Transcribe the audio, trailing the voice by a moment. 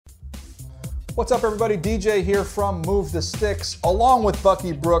What's up, everybody? DJ here from Move the Sticks. Along with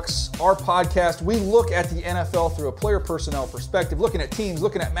Bucky Brooks, our podcast, we look at the NFL through a player personnel perspective, looking at teams,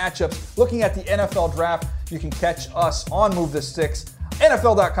 looking at matchups, looking at the NFL draft. You can catch us on Move the Sticks,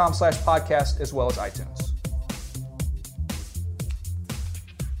 NFL.com/podcast, as well as iTunes.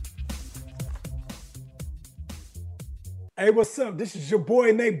 Hey, what's up? This is your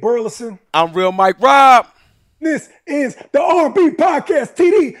boy, Nate Burleson. I'm Real Mike Rob. This is the R&B Podcast.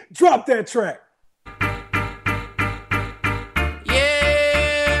 TD, drop that track.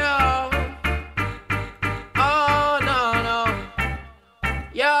 Yeah. Oh, no.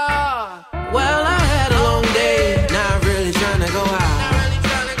 Yeah. Well, I had a long day. Not really trying to go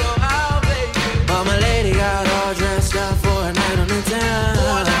out. Baby. But my lady got all dressed up for a night on the town.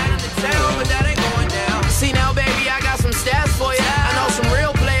 But that ain't going down. See now, baby, I got some stats for you. I know some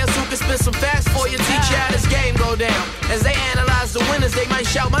real players who can spit some facts for you. Teach you how this game go down. As they analyze the winners, they might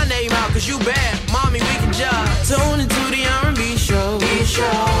shout my name out, cause you bad. Mommy, we can judge. Tune into the R&B show. Be sure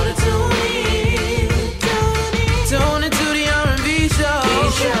to tune in. Tune into the R&B show.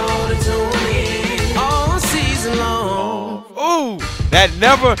 Be sure to tune in. All season long. Ooh, that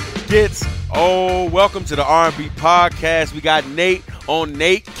never gets old. Welcome to the R&B Podcast. We got Nate on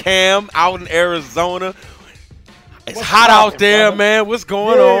Nate Cam out in Arizona. It's hot out there, brother? Man. What's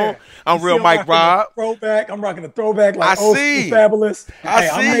going on? I'm Real Mike Rob. I'm rocking a throwback like I see. Fabulous.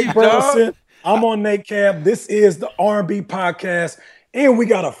 I'm Nate Burleson. I'm on Nate Cab. This is the R&B Podcast, and we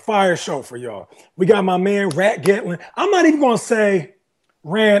got a fire show for y'all. We got my man, Rat Gatlin. I'm not even going to say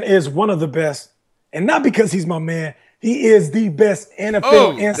Rand is one of the best, and not because he's my man. He is the best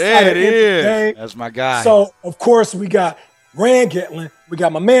NFL insider in the game. That's my guy. So, of course, we got Rand Gatlin. We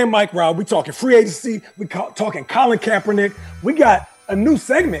got my man, Mike Rob. We talking free agency. We talking Colin Kaepernick. We got a new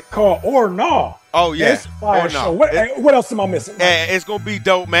segment called Or Nah. Oh, yeah. It's a fire show. What else am I missing? Hey, it's going to be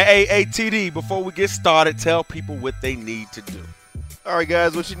dope, man. Hey, TD, before we get started, tell people what they need to do. All right,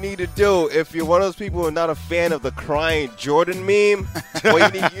 guys, what you need to do, if you're one of those people who are not a fan of the crying Jordan meme, well,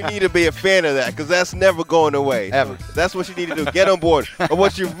 you need to be a fan of that, because that's never going away. Ever. That's what you need to do. Get on board. But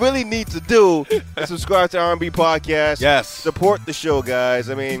what you really need to do is subscribe to R&B Podcast. Yes. Support the show, guys.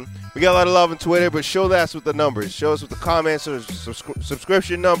 I mean, we got a lot of love on Twitter, but show us with the numbers. Show us with the comments, or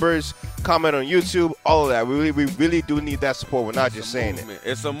subscription numbers, comment on YouTube, all of that. We really do need that support. We're not just saying it.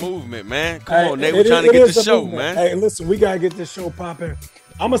 It's a movement, man. Come on, Nate. We're trying to get the show, man. Hey, listen, we got to get this show popping.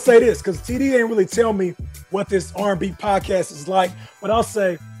 I'm going to say this, because TD ain't really tell me what this R&B podcast is like, but I'll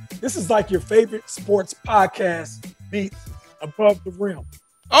say this is like your favorite sports podcast meets Above the Rim.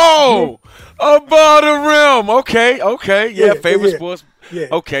 Oh, Above the Rim. Okay. Yeah, favorite sports. Yeah.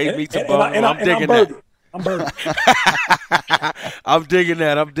 Okay, meets Above the Rim. I'm digging that. I'm birding. I'm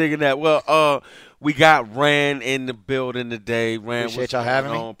digging that. Well, we got Rand in the building today. Rand, appreciate y'all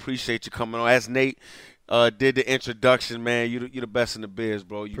having me. Appreciate you coming on. As Nate did the introduction, man, you're the best in the biz,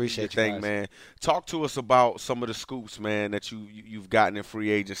 bro. You appreciate your thing, guys. man. Talk to us about some of the scoops, man, that you've gotten in free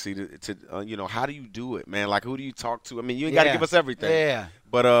agency. To how do you do it, man? Like, who do you talk to? I mean, you ain't got to give us everything. Yeah.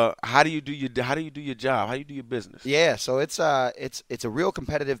 But how do you do your job? How do you do your business? Yeah, so it's a real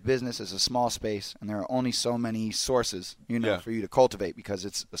competitive business. It's a small space, and there are only so many sources, for you to cultivate, because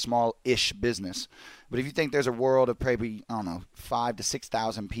it's a small-ish business. But if you think there's a world of probably, 5,000 to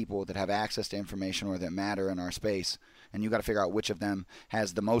 6,000 people that have access to information or that matter in our space, and you got to figure out which of them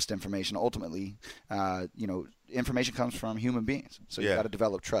has the most information. Ultimately, information comes from human beings, so you got to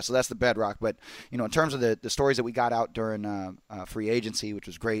develop trust. So that's the bedrock. But in terms of the stories that we got out during free agency, which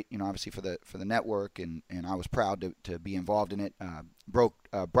was great, obviously for the network, and I was proud to be involved in it. Brock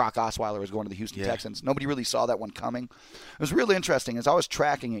Osweiler was going to the Houston Texans. Nobody really saw that one coming. It was really interesting as I was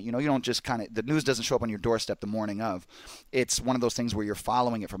tracking it. You don't just the news doesn't show up on your doorstep the morning of. It's one of those things where you're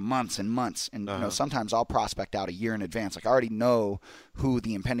following it for months and months, and sometimes I'll prospect out a year in advance. Like, I already know who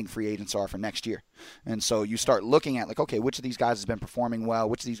the impending free agents are for next year, and so you start looking at, like, okay, which of these guys has been performing well,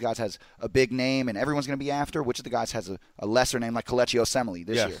 which of these guys has a big name and everyone's going to be after, which of the guys has a lesser name, like Kelechi Osemele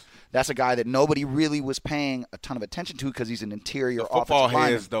this year. That's a guy that nobody really was paying a ton of attention to because he's an interior offensive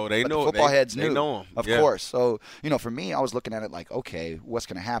lineman. Heads, though, they know. Football heads knew. They know him, of course. So for me, I was looking at it like, okay, what's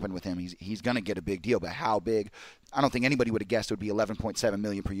going to happen with him? He's going to get a big deal, but how big? I don't think anybody would have guessed it would be $11.7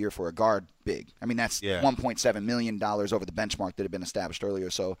 million per year for a guard big. I mean, that's $1.7 million over the benchmark that had been established earlier.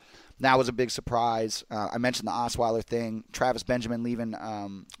 So that was a big surprise. I mentioned the Osweiler thing, Travis Benjamin leaving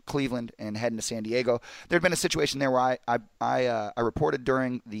Cleveland and heading to San Diego. There had been a situation there where I reported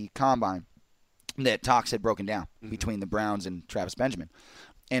during the combine that talks had broken down between the Browns and Travis Benjamin.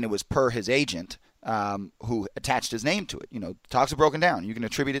 And it was per his agent who attached his name to it. Talks have broken down. You can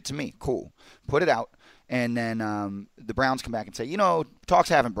attribute it to me. Cool. Put it out. And then the Browns come back and say, talks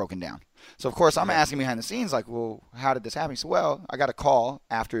haven't broken down. So, of course, I'm asking behind the scenes, like, well, how did this happen? He said, well, I got a call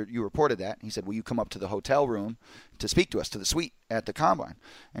after you reported that. He said, will you come up to the hotel room to speak to us, to the suite at the Combine?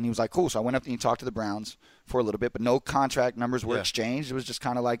 And he was like, cool. So I went up and he talked to the Browns for a little bit, but no contract numbers were exchanged. It was just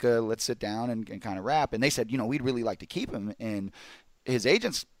kind of like let's sit down and kind of wrap. And they said, we'd really like to keep him. And his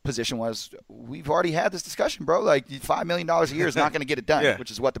agent's position was, we've already had this discussion, bro. Like, $5 million a year is not going to get it done, which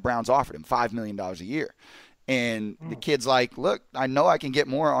is what the Browns offered him, $5 million a year. And the kid's like, look, I know I can get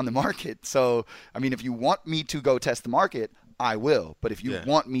more on the market. So, I mean, if you want me to go test the market, I will. But if you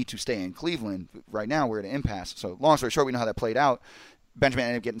want me to stay in Cleveland, right now we're at an impasse. So, long story short, we know how that played out. Benjamin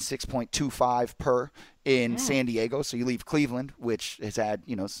ended up getting 6.25 per in San Diego. So you leave Cleveland, which has had,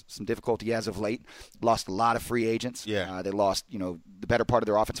 some difficulty as of late. Lost a lot of free agents. Yeah. They lost, the better part of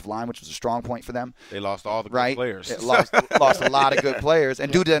their offensive line, which was a strong point for them. They lost all the good players. It lost a lot of good players.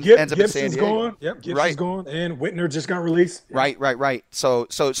 And dude ends up in San Diego. Gone. Yep, Gibson's gone. And Whitner just got released. Right. So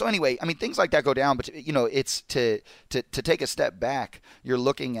anyway, I mean, things like that go down. But, it's to take a step back, you're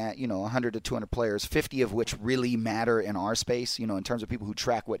looking at, 100 to 200 players, 50 of which really matter in our space, in terms of people who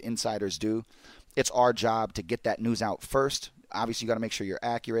track what insiders do. It's our job to get that news out first. Obviously, you got to make sure you're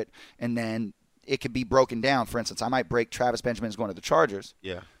accurate. And then it could be broken down. For instance, I might break Travis Benjamin is going to the Chargers.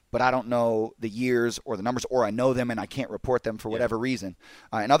 Yeah. But I don't know the years or the numbers, or I know them and I can't report them for whatever reason.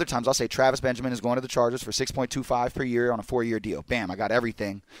 And other times I'll say Travis Benjamin is going to the Chargers for $6.25 per year on a 4-year deal. Bam, I got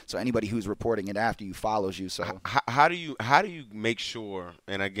everything. So anybody who's reporting it after you follows you. So how do you make sure?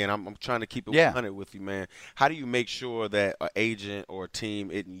 And again, I'm trying to keep it 100 with you, man. How do you make sure that an agent or a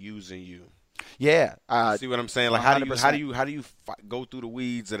team isn't using you? Yeah. See what I'm saying? Like, how do you go through the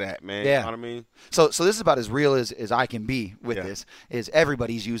weeds of that, man? Yeah. You know what I mean? So this is about as real as I can be with this. Is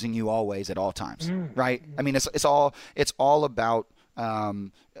everybody's using you always at all times, right? I mean, it's all about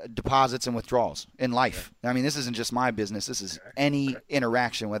deposits and withdrawals in life. I mean, this isn't just my business. This is any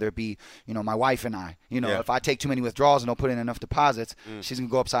interaction, whether it be, my wife and I. If I take too many withdrawals and don't put in enough deposits, she's going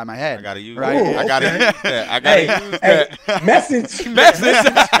to go upside my head. I got to use right? that. I got to use that. I got to use that. Message.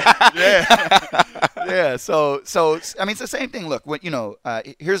 Yeah. So I mean, it's the same thing. Look,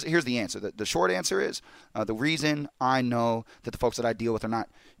 here's the answer. The short answer is the reason I know that the folks that I deal with are not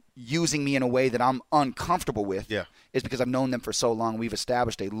using me in a way that I'm uncomfortable with is because I've known them for so long. We've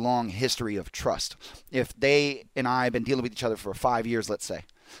established a long history of trust. If they and I have been dealing with each other for 5 years, let's say,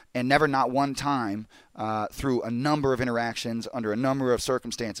 and never not one time through a number of interactions under a number of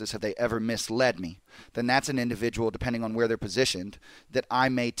circumstances have they ever misled me, then that's an individual, depending on where they're positioned, that I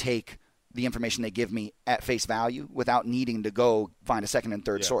may take the information they give me at face value without needing to go find a second and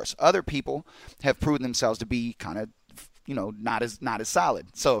third source. Other people have proven themselves to be kind of not as solid.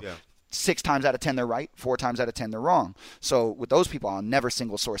 So 6 times out of 10 they're right, 4 times out of 10 they're wrong. So with those people, I'll never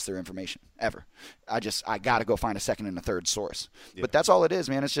single source their information ever. I got to go find a second and a third source. But that's all it is,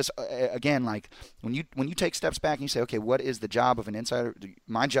 man. It's just again, like when you take steps back and you say, okay, what is the job of an insider?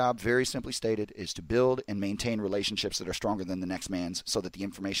 My job, very simply stated, is to build and maintain relationships that are stronger than the next man's, so that the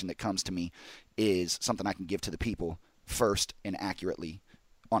information that comes to me is something I can give to the people first and accurately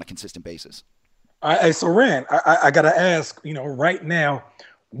on a consistent basis. So Rand, I got to ask, right now,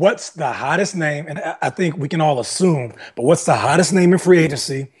 what's the hottest name? And I think we can all assume, but what's the hottest name in free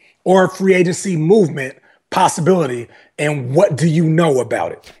agency or free agency movement possibility? And what do you know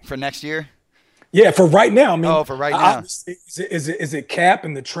about it? For next year? Yeah, for right now. I mean, for right now. Is it Cap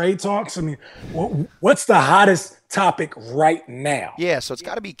and the trade talks? I mean, what's the hottest topic right now? Yeah, so it's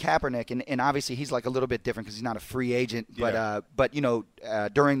got to be Kaepernick, and obviously he's like a little bit different because he's not a free agent. But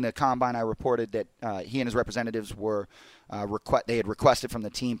during the Combine, I reported that he and his representatives were they had requested from the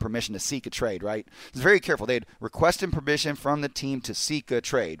team permission to seek a trade. Right? It's very careful. They had requested permission from the team to seek a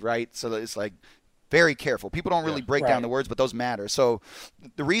trade. Right? So it's like very careful. People don't really break down the words, but those matter. So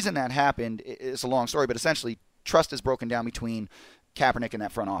the reason that happened is a long story, but essentially trust is broken down between Kaepernick and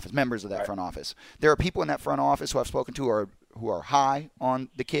that front office, members of that front office. There are people in that front office who I've spoken to who are high on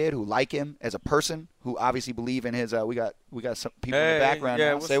the kid, who like him as a person, who obviously believe in his. We got some people in the background.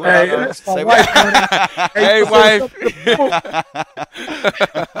 Yeah, now. say what? Say what? Hey, wife.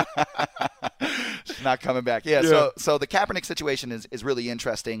 She's not coming back. Yeah. So the Kaepernick situation is really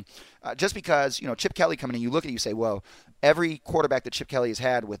interesting, just because Chip Kelly coming in. You look at it, you say, well, every quarterback that Chip Kelly has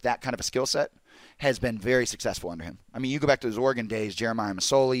had with that kind of a skill set has been very successful under him. I mean, you go back to his Oregon days, Jeremiah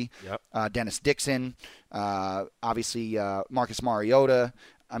Masoli, Dennis Dixon, obviously Marcus Mariota.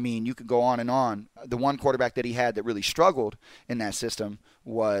 I mean, you could go on and on. The one quarterback that he had that really struggled in that system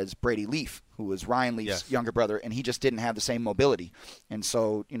was Brady Leaf, who was Ryan Leaf's younger brother, and he just didn't have the same mobility. And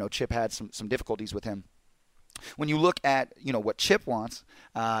so, Chip had some difficulties with him. when you look at, what Chip wants,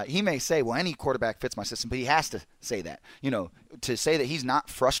 he may say, well, any quarterback fits my system, but he has to say that. To say that he's not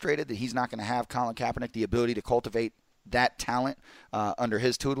frustrated, that he's not going to have Colin Kaepernick the ability to cultivate that talent under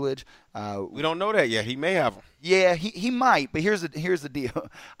his tutelage. We don't know that yet. He may have him. Yeah, he might, but here's the deal.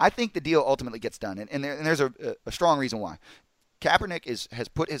 I think the deal ultimately gets done, and there's a strong reason why. Kaepernick has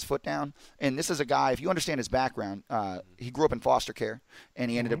put his foot down, and this is a guy, if you understand his background, he grew up in foster care,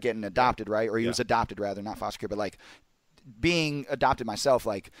 and he ended up getting adopted, right? Or he was adopted, rather, not foster care, but, like, being adopted myself,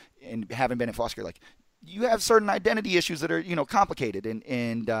 like, and having been in foster care, like, you have certain identity issues that are, complicated,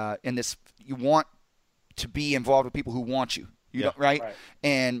 and this, you want to be involved with people who want you. Right?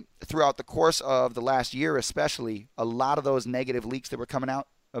 And throughout the course of the last year especially, a lot of those negative leaks that were coming out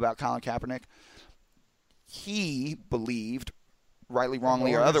about Colin Kaepernick, he believed, rightly,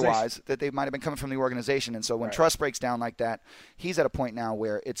 wrongly, or otherwise, that they might have been coming from the organization. And so when trust breaks down like that, he's at a point now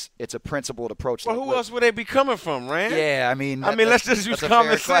where it's a principled approach. Well, who else would they be coming from, Rand? Yeah, I mean, let's just use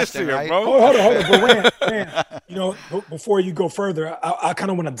common sense here, right? bro. Hold on. But Rand, before you go further, I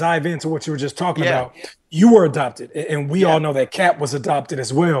kind of want to dive into what you were just talking about. You were adopted, and we all know that Cap was adopted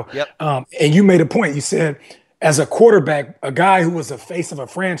as well. Yep. And you made a point. You said, as a quarterback, a guy who was the face of a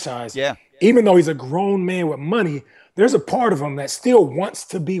franchise, even though he's a grown man with money, there's a part of him that still wants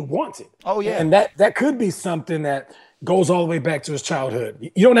to be wanted. Oh, yeah. And that could be something that goes all the way back to his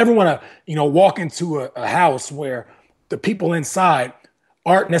childhood. You don't ever want to, walk into a house where the people inside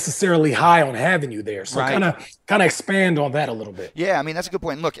aren't necessarily high on having you there. So kind of expand on that a little bit. Yeah, I mean, that's a good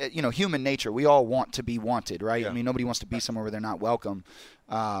point. Look, human nature, we all want to be wanted, right? Yeah. I mean, nobody wants to be somewhere where they're not welcome.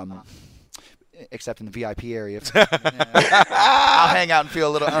 Except in the VIP area. I'll hang out and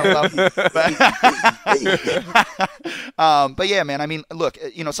feel a little unwelcome. But yeah, man, I mean, look,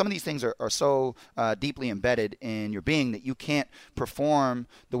 some of these things are so deeply embedded in your being that you can't perform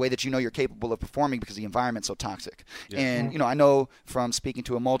the way that you're capable of performing because the environment's so toxic. Yeah. And, I know from speaking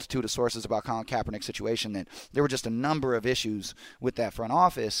to a multitude of sources about Colin Kaepernick's situation that there were just a number of issues with that front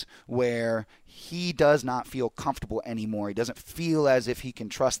office where he does not feel comfortable anymore. He doesn't feel as if he can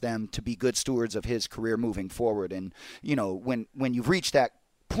trust them to be good stewards of his career moving forward. And, when you've reached that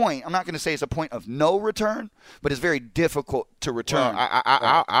point, I'm not going to say it's a point of no return, but it's very difficult to return. Well,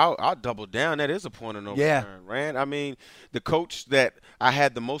 I'll double down. That is a point of no return, Rand. I mean, the coach that I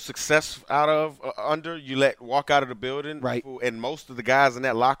had the most success out of under, you let walk out of the building. Right. And most of the guys in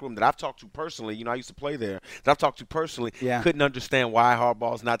that locker room that I've talked to personally, I used to play there, that I've talked to personally, couldn't understand why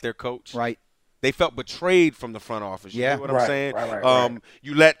Harbaugh's not their coach. Right. They felt betrayed from the front office. You know what I'm saying? Right.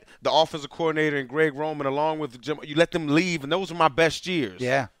 You let the offensive coordinator and Greg Roman, along with Jim, you let them leave, and those were my best years.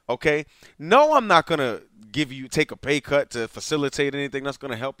 Yeah. Okay? No, I'm not going to take a pay cut to facilitate anything that's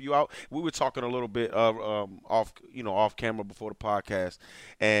going to help you out. We were talking a little bit off camera before the podcast,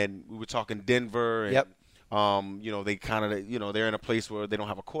 and we were talking Denver and they kind of, they're in a place where they don't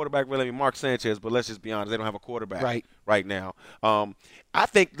have a quarterback. Really, I mean, Mark Sanchez, but let's just be honest, they don't have a quarterback right now. I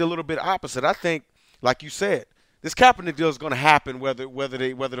think the little bit opposite. I think, like you said, this Kaepernick deal is going to happen whether the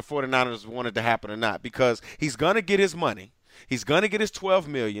 49ers want it to happen or not, because he's going to get his money. He's going to get his $12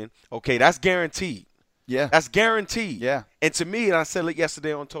 million. Okay, that's guaranteed. Yeah. That's guaranteed. Yeah. And to me, and I said it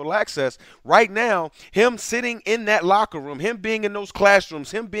yesterday on Total Access, right now, him sitting in that locker room, him being in those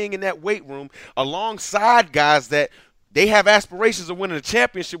classrooms, him being in that weight room alongside guys that they have aspirations of winning a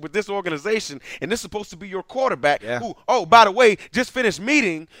championship with this organization, and this is supposed to be your quarterback who, by the way, just finished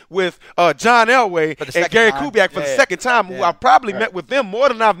meeting with John Elway and Gary Kubiak for the second time, who I probably met with them more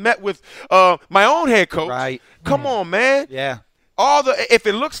than I've met with my own head coach. Right. Come on, man. Yeah. If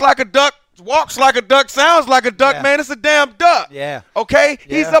it looks like a duck, walks like a duck, sounds like a duck, man, it's a damn duck. Yeah. Okay?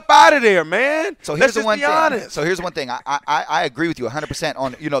 Yeah. He's up out of there, man. So here's the one thing. Honest. So here's one thing. I agree with you 100%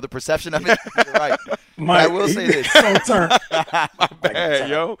 on the perception of it. You're right. I will say this. My bad,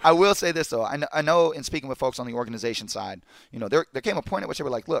 yo. I will say this though. I know in speaking with folks on the organization side, there came a point at which they were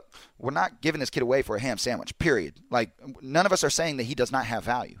like, look, we're not giving this kid away for a ham sandwich. Period. Like, none of us are saying that he does not have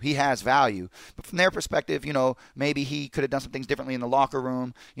value. He has value, but from their perspective, maybe he could have done some things differently in the locker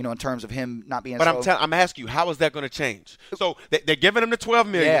room. In terms of him not being. But I'm asking you, how is that going to change? So they're giving him the $12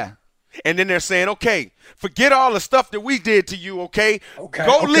 million. Yeah. And then they're saying, okay, forget all the stuff that we did to you, okay?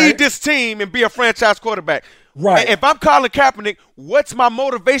 Go lead this team and be a franchise quarterback. Right. And if I'm Colin Kaepernick, what's my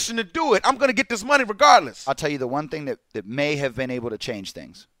motivation to do it? I'm going to get this money regardless. I'll tell you the one thing that may have been able to change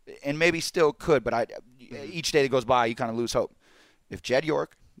things, and maybe still could, but each day that goes by, you kind of lose hope. If Jed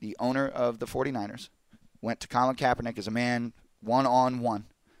York, the owner of the 49ers, went to Colin Kaepernick as a man one-on-one,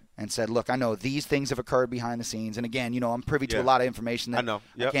 and said, look, I know these things have occurred behind the scenes. And again, I'm privy to a lot of information that I know.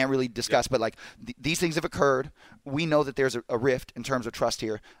 Yep. I can't really discuss, but like these things have occurred. We know that there's a rift in terms of trust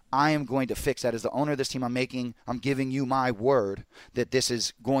here. I am going to fix that. As the owner of this team, I'm giving you my word that this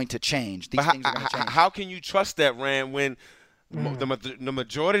is going to change. These things are going to change. How can you trust that, Rand, when the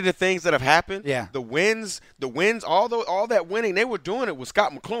majority of the things that have happened, the wins, all that winning, they were doing it with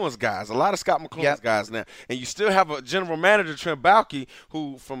Scott McCloughan's guys, a lot of Scott McCloughan's guys now. And you still have a general manager, Trent Baalke,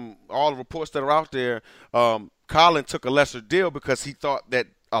 who, from all the reports that are out there, Colin took a lesser deal because he thought that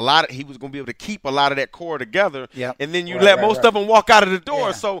he was going to be able to keep a lot of that core together, and then you let most of them walk out of the door.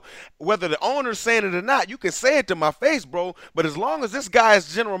 Yeah. So whether the owner's saying it or not, you can say it to my face, bro. But as long as this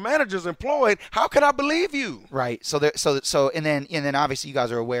guy's general manager's employed, how can I believe you? Right. And then obviously you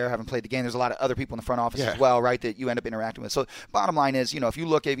guys are aware, having played the game, there's a lot of other people in the front office as well, right, that you end up interacting with. So bottom line is, if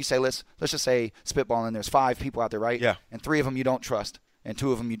you say let's just say spitballing, there's 5 people out there, right? Yeah. And 3 of them you don't trust, and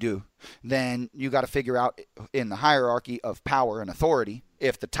 2 of them you do. Then you got to figure out in the hierarchy of power and authority,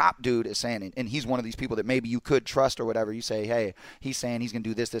 if the top dude is saying, and he's one of these people that maybe you could trust or whatever, you say, hey, he's saying he's going to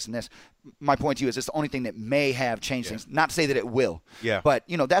do this, this, and this. My point to you is it's the only thing that may have changed things. Not to say that it will. Yeah. But,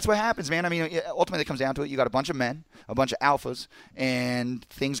 that's what happens, man. I mean, ultimately it comes down to it. You got a bunch of men, a bunch of alphas, and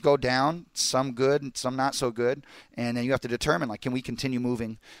things go down, some good and some not so good. And then you have to determine, like, can we continue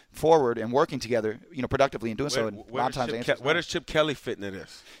moving forward and working together, productively and doing so. And a lot of times where does Chip Kelly fit into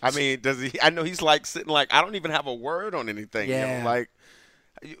this? I mean, does he? I know he's like sitting like, I don't even have a word on anything. Yeah.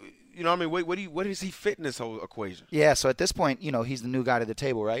 You know what I mean? Where does he fit in this whole equation? Yeah, so at this point, he's the new guy to the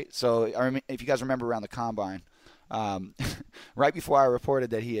table, right? So if you guys remember around the Combine, right before I reported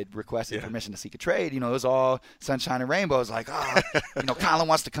that he had requested permission to seek a trade, it was all sunshine and rainbows. Like, Colin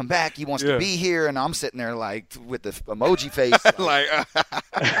wants to come back. He wants to be here. And I'm sitting there like with the emoji face.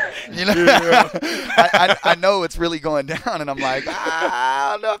 I know it's really going down. And I'm like,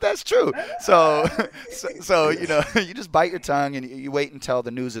 I don't know if that's true. So you just bite your tongue and you wait until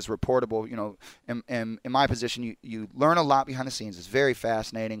the news is reportable. In my position, you learn a lot behind the scenes. It's very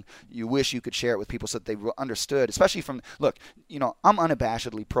fascinating. You wish you could share it with people so that they understood, especially look, I'm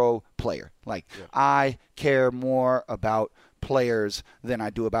unabashedly pro player. Like, I care more about players than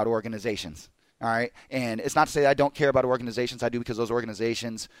I do about organizations. All right. And it's not to say that I don't care about organizations. I do, because those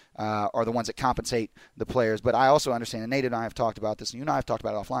organizations are the ones that compensate the players. But I also understand, and Nate and I have talked about this, and you and I have talked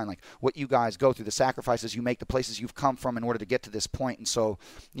about it offline, like what you guys go through, the sacrifices you make, the places you've come from in order to get to this point. And so,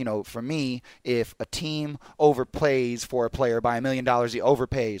 for me, if a team overpays for a player by $1 million,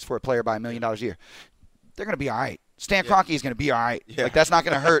 overpays for a player by $1 million a year, they're going to be all right. Stan Kroenke is going to be all right. Yeah. Like, that's not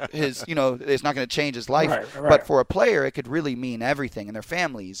going to hurt his, it's not going to change his life. Right. But for a player, it could really mean everything, and their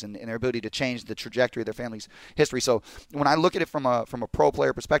families and their ability to change the trajectory of their family's history. So when I look at it from a pro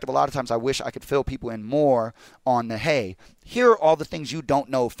player perspective, a lot of times I wish I could fill people in more on the, hey, here are all the things you don't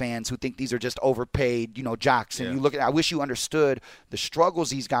know, fans who think these are just overpaid, jocks. And you look at, I wish you understood the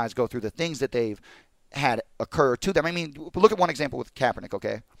struggles these guys go through, the things that they've had occur to them. I mean, look at one example with Kaepernick,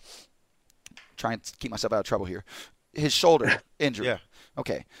 okay? Trying to keep myself out of trouble here. His shoulder injury. Yeah.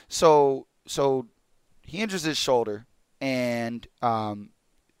 Okay. So he injures his shoulder, and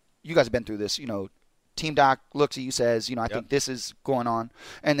you guys have been through this. Team doc looks at you, says, I think this is going on,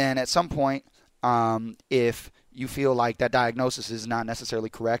 and then at some point, if you feel like that diagnosis is not necessarily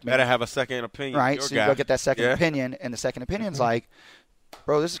correct, better have a second opinion, right? So you go get that second opinion, and the second opinion's like,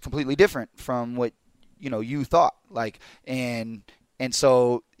 bro, this is completely different from what you thought, like, and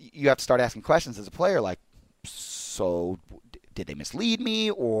so you have to start asking questions as a player, like, so did they mislead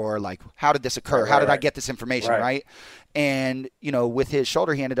me, or like, how did this occur? How did I get this information, right? And, with his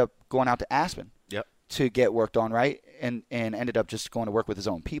shoulder, he ended up going out to Aspen to get worked on, right? And ended up just going to work with his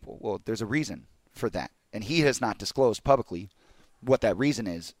own people. Well, there's a reason for that. And he has not disclosed publicly what that reason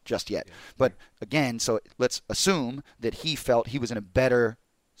is just yet. But again, so let's assume that he felt he was in a better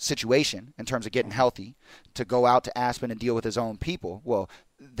situation in terms of getting healthy to go out to Aspen and deal with his own people. Well,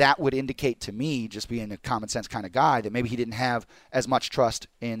 that would indicate to me, just being a common sense kind of guy, that maybe he didn't have as much trust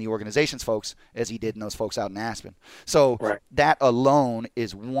in the organization's folks as he did in those folks out in Aspen. So that alone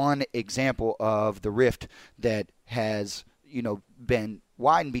is one example of the rift that has, been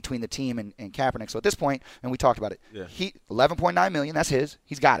widened between the team and Kaepernick. So at this point, and we talked about it, he $11.9 million, that's his.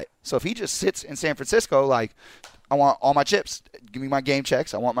 He's got it. So if he just sits in San Francisco like, I want all my chips, give me my game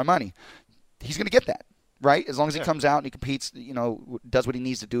checks, I want my money, he's going to get that, right? As long as he comes out and he competes, does what he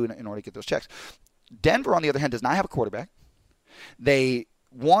needs to do in order to get those checks. Denver, on the other hand, does not have a quarterback. They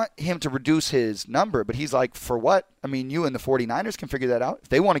want him to reduce his number, but he's like, for what? I mean, you and the 49ers can figure that out. If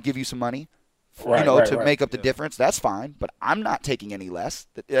they want to give you some money, to make up the difference, that's fine, but I'm not taking any less.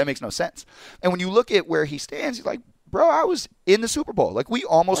 That makes no sense. And when you look at where he stands, he's like, bro, I was in the Super Bowl. Like, we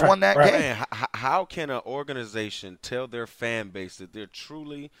almost won that game. Man, how can an organization tell their fan base that they're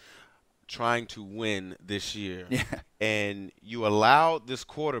truly trying to win this year, and you allow this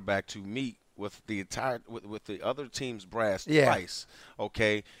quarterback to meet with the other team's brass twice,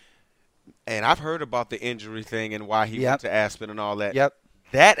 okay? And I've heard about the injury thing and why he went to Aspen and all that. Yep.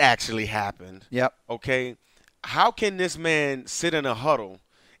 That actually happened. Yep. Okay? How can this man sit in a huddle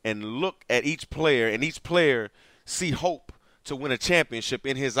and look at each player and each player see hope to win a championship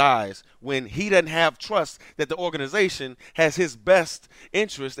in his eyes when he doesn't have trust that the organization has his best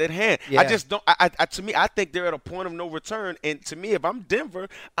interest at hand? Yeah. I just don't to me, I think they're at a point of no return. And to me, if I'm Denver,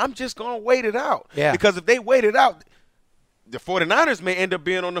 I'm just going to wait it out. Yeah. Because if they wait it out, the 49ers may end up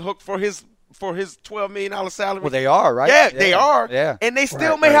being on the hook for his $12 million salary. Well, they are, right? Yeah, they are. Yeah. And they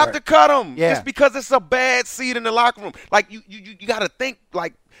still may have to cut him just because it's a bad seed in the locker room. Like, you got to think,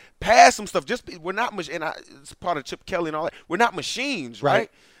 like, past some stuff. We're not it's part of Chip Kelly and all that. We're not machines, right?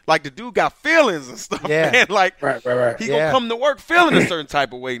 Like, the dude got feelings and stuff, man. Like, he going to come to work feeling a certain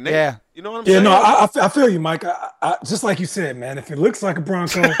type of way, Nate. Yeah. You know what I'm saying? No, I feel you, Mike. I just like you said, man, if it looks like a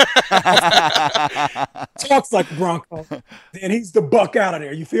Bronco, talks like a Bronco, then he's the buck out of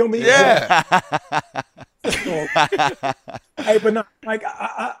there. You feel me? Yeah. Hey, but no, like,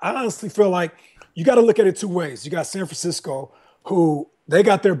 I honestly feel like you got to look at it two ways. You got San Francisco, who they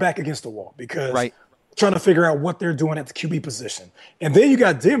got their back against the wall because trying to figure out what they're doing at the QB position. And then you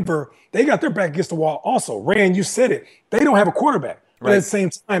got Denver, they got their back against the wall also. Rand, you said it. They don't have a quarterback. But at the same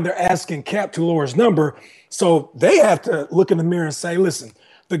time, they're asking Cap to lower his number. So they have to look in the mirror and say, listen,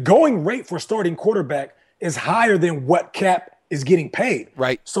 the going rate for starting quarterback is higher than what Cap is getting paid.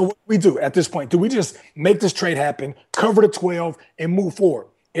 Right. So what do we do at this point? Do we just make this trade happen, cover the 12, and move forward?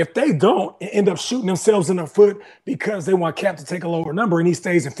 If they don't and end up shooting themselves in the foot because they want Cap to take a lower number and he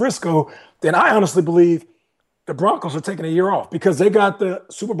stays in Frisco, then I honestly believe the Broncos are taking a year off because they got the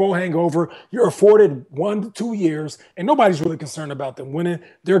Super Bowl hangover. You're afforded 1 to 2 years, and nobody's really concerned about them winning.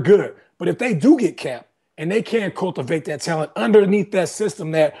 They're good. But if they do get Cap and they can cultivate that talent underneath that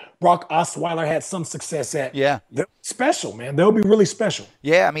system that Brock Osweiler had some success at, they're special, man. They'll be really special.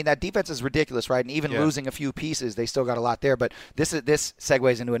 Yeah, I mean, that defense is ridiculous, right? And even losing a few pieces, they still got a lot there. But this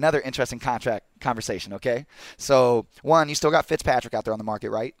segues into another interesting contract conversation, okay? So, one, you still got Fitzpatrick out there on the market,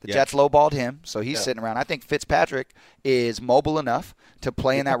 right? The Jets lowballed him, so he's sitting around. I think Fitzpatrick is mobile enough to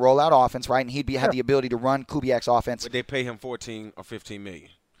play in that rollout offense, right? And he'd have the ability to run Kubiak's offense. Would they pay him $14 or $15 million?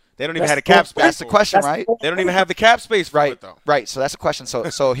 They don't even have the cap space. That's the question, right? They don't even have the cap space for it, though. Right. So that's the question.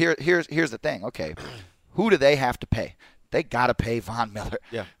 So here's the thing. Okay, who do they have to pay? They got to pay Von Miller,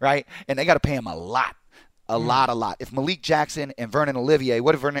 right? And they got to pay him a lot. A lot. If Malik Jackson and Vernon Olivier,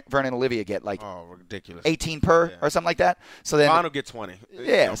 what did Vernon Olivier get? Like, ridiculous. 18 per or something like that. So then Von will get 20.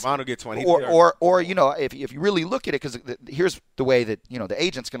 Yeah, Von will get 20. Or if you really look at it, because here's the way that the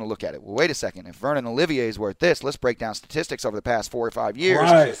agent's going to look at it. Well, wait a second. If Vernon Olivier is worth this, let's break down statistics over the past 4 or 5 years.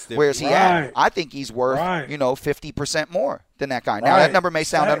 Right. Where's he at? I think he's worth 50% more than that guy. Now that number may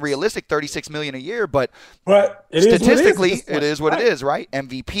sound unrealistic, $36 million a year, but statistically, it is what it is, right?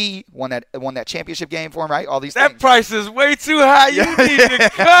 MVP won that championship game for him, right? All these that things. Price is way too high. You need to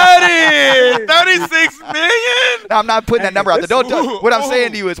cut it. $36 million. Now, I'm not putting that number out there. What I'm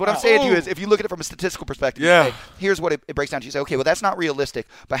saying to you is, if you look at it from a statistical perspective, you say, here's what it breaks down to. You say, okay, well, that's not realistic,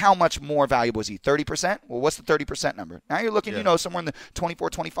 but how much more valuable is he? 30%? Well, what's the 30% number? Now you're looking, somewhere in the 24,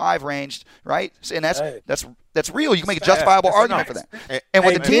 25 range, right? And that's real. You can make a justifiable argument for that. And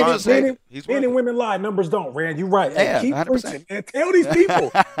what the team is saying, men and women lie, numbers don't, Rand. You're right. Yeah, keep 100%. preaching, man. Tell these people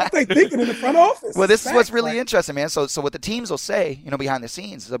what they thinking in the front office. Well, this is what's really interesting, man. So what the teams will say, behind the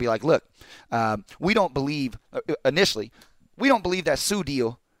scenes, they'll be like, look, we don't believe initially, we don't believe that Sue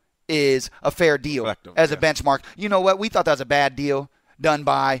deal is a fair deal as a benchmark. You know what? We thought that was a bad deal done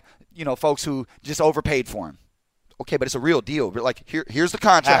by, folks who just overpaid for him. Okay, but it's a real deal. Like, here's the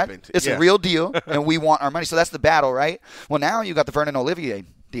contract. It's a real deal, and we want our money. So that's the battle, right? Well, now you got the Vernon Olivier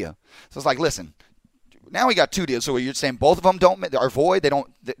deal. So it's like, listen, now we got two deals. So you're saying both of them are void? They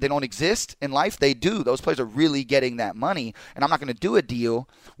don't exist in life? They do. Those players are really getting that money, and I'm not going to do a deal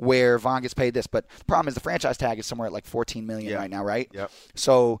where Von gets paid this. But the problem is the franchise tag is somewhere at like $14 million right now, right? Yep.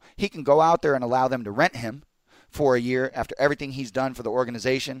 So he can go out there and allow them to rent him for a year after everything he's done for the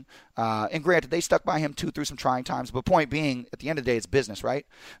organization. And granted, they stuck by him too through some trying times. But point being, at the end of the day, it's business, right?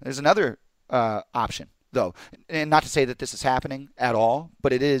 There's another option, though. And not to say that this is happening at all,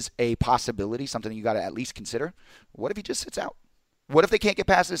 but it is a possibility, something you got to at least consider. What if he just sits out? What if they can't get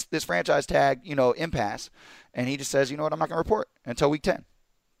past this franchise tag, impasse, and he just says, you know what, I'm not going to report until week 10.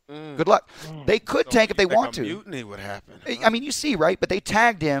 Good luck. They could tank if they want to. Mutiny would happen. I mean, you see, right? But they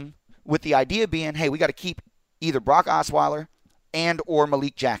tagged him with the idea being, hey, we got to keep either Brock Osweiler and or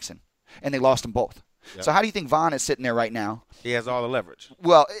Malik Jackson, and they lost them both. Yep. So how do you think Von is sitting there right now? He has all the leverage.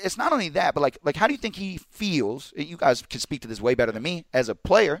 Well, it's not only that, but like how do you think he feels? You guys can speak to this way better than me as a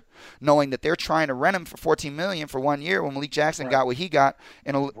player, knowing that they're trying to rent him for $14 million for 1 year when Malik Jackson got what he got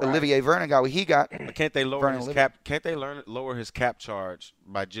and Olivier Vernon got what he got. But can't they lower his cap? Can't they lower his cap charge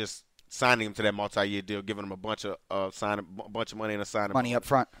by just signing him to that multi-year deal, giving him a bunch of money and a signing money up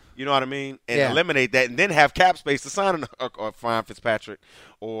front? You know what I mean? And eliminate that, and then have cap space to sign a Ryan Fitzpatrick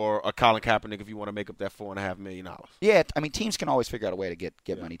or a Colin Kaepernick if you want to make up that $4.5 million. Yeah, I mean, teams can always figure out a way to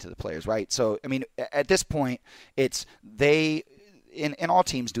get money to the players, right? So, I mean, at this point, it's they. And all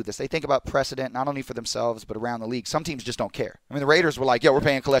teams do this. They think about precedent not only for themselves but around the league. Some teams just don't care. I mean, the Raiders were like, we're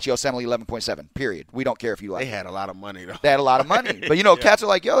paying Kelechi Osemele 11.7, period. We don't care if you like it. They had a lot of money, though. They had a lot of money. But, cats are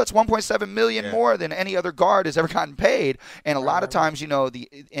like, it's $1.7 million more than any other guard has ever gotten paid. And a lot of times,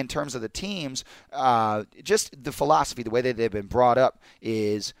 in terms of the teams, just the philosophy, the way that they've been brought up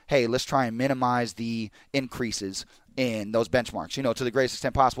is, hey, let's try and minimize the increases in those benchmarks, to the greatest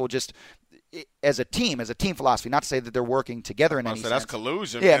extent possible. Just as a team philosophy, not to say that they're working together in any sense. So that's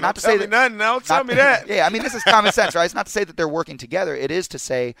collusion. Yeah, man. not to say that. Nothing. Don't tell me that. Yeah, I mean, this is common sense, right? It's not to say that they're working together. It is to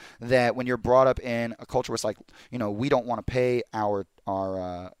say that when you're brought up in a culture where it's like, we don't want to pay our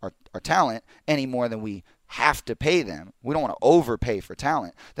talent any more than we have to pay them. We don't want to overpay for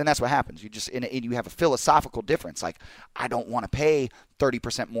talent. Then that's what happens. You just you have a philosophical difference. Like, I don't want to pay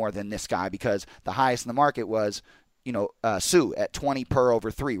 30% more than this guy because the highest in the market was Sue at 20 per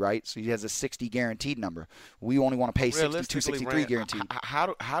over 3, right? So he has a 60 guaranteed number. We only want to pay 62, 63 guaranteed.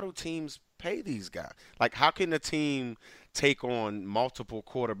 How do teams pay these guys? Like, how can a team take on multiple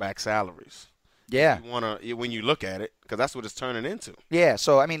quarterback salaries? Yeah. When you look at it, because that's what it's turning into. Yeah,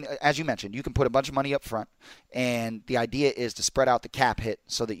 so, I mean, as you mentioned, you can put a bunch of money up front, and the idea is to spread out the cap hit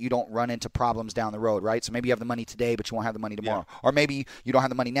so that you don't run into problems down the road, right? So maybe you have the money today, but you won't have the money tomorrow. Yeah. Or maybe you don't have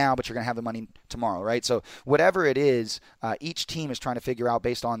the money now, but you're going to have the money tomorrow, right? So whatever it is, each team is trying to figure out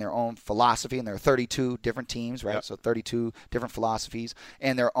based on their own philosophy, and there are 32 different teams, right? Yep. So 32 different philosophies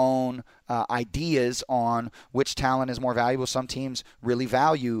and their own ideas on which talent is more valuable. Some teams really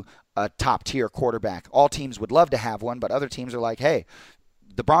value a top-tier quarterback. All teams would love to have one, but other teams are like, hey,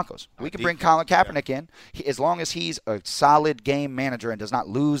 the Broncos, we can bring Colin Kaepernick in. As long as he's a solid game manager and does not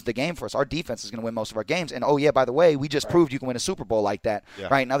lose the game for us, our defense is going to win most of our games. And, by the way, we just proved you can win a Super Bowl like that,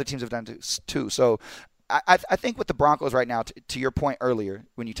 right? And other teams have done too. So I think with the Broncos right now, to your point earlier,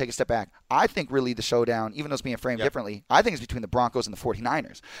 when you take a step back, I think really the showdown, even though it's being framed differently, I think it's between the Broncos and the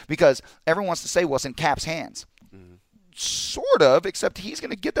 49ers because everyone wants to say, well, it's in Cap's hands. Mm-hmm. Sort of, except he's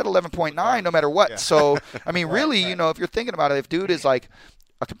going to get that 11.9 no matter what. Yeah. So, I mean, really, if you're thinking about it, if dude is like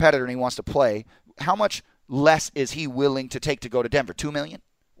a competitor and he wants to play, how much less is he willing to take to go to Denver? $2 million?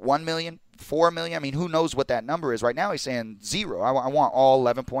 $1 million? $4 million? I mean, who knows what that number is? Right now he's saying 0. I want all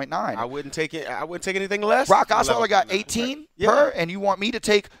 11.9. I wouldn't take it. I wouldn't take anything less. Brock Osweiler got 18 per, and you want me to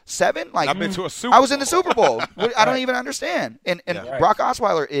take 7? Like, I've been to a Super Bowl. I was in the Super Bowl. I don't even understand. And Brock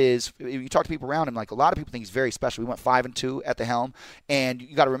Osweiler is, you talk to people around him, like a lot of people think he's very special. We went 5-2 at the helm, and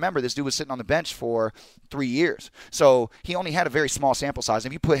you got to remember this dude was sitting on the bench for 3 years. So he only had a very small sample size.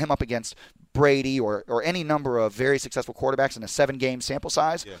 If you put him up against Brady or any number of very successful quarterbacks in a 7-game sample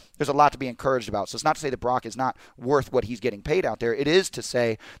size, there's a lot to be encouraged about. So it's not to say that Brock is not worth what he's getting paid out there. It is to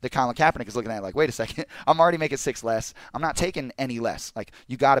say that Colin Kaepernick is looking at it like, wait a second, I'm already making 6 less. I'm not taking any less. Like,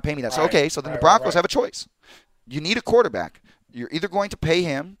 you got to pay me that. So, okay, so then the Broncos have a choice. You need a quarterback. You're either going to pay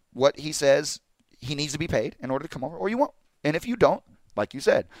him what he says he needs to be paid in order to come over, or you won't. And if you don't, like you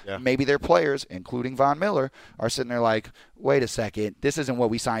said, maybe their players, including Von Miller, are sitting there like, wait a second, this isn't what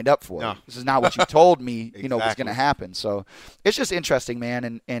we signed up for. No. This is not what you told me was going to happen. So it's just interesting,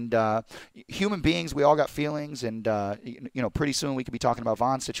 man. And human beings, we all got feelings. And, pretty soon we could be talking about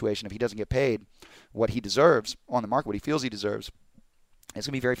Von's situation if he doesn't get paid what he deserves on the market, what he feels he deserves. It's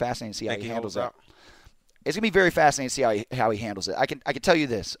going to be very fascinating to see how he handles that. It's going to be very fascinating to see how he handles it. I can tell you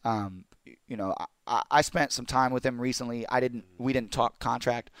this. I spent some time with him recently. We didn't talk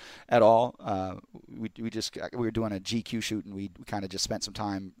contract at all. We were doing a GQ shoot, and we kind of just spent some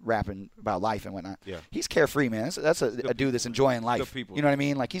time rapping about life and whatnot. Yeah. He's carefree, man. That's a dude that's enjoying life. You know what I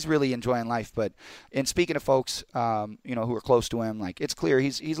mean? Like, he's really enjoying life. But in speaking to folks, who are close to him, like, it's clear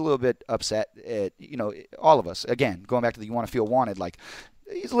he's a little bit upset. All of us. Again, going back to the you want to feel wanted, like,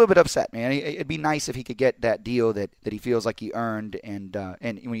 he's a little bit upset, man. It'd be nice if he could get that deal that he feels like he earned. And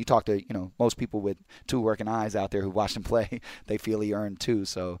when you talk to most people with 2 working eyes out there who watched him play, they feel he earned too.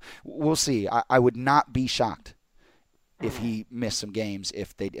 So we'll see. I would not be shocked if he missed some games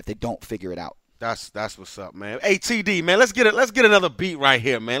if they don't figure it out. That's what's up, man. Hey, TD, man, let's get another beat right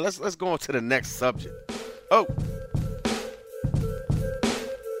here, man. Let's go on to the next subject. Oh.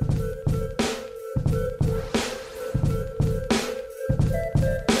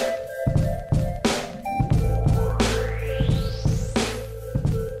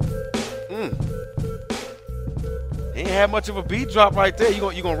 Ain't had much of a beat drop right there. You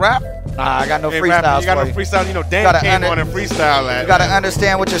gonna rap? I got no Ain't freestyles. rapping. You got no for you. freestyle. You know, Dan Gotta came on and freestyle that. You got to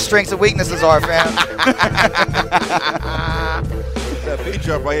understand what your strengths and weaknesses are, fam. That beat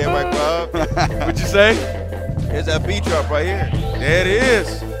drop right here, my club. What'd you say? Here's that beat drop right here. There it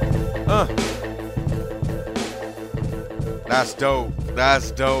is. That's dope.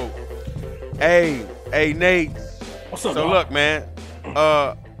 That's dope. Hey, Nate. What's up, So dog? look, man.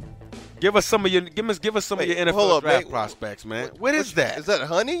 Give us some of your NFL hold up, draft Nate. prospects, man. What is that? Is that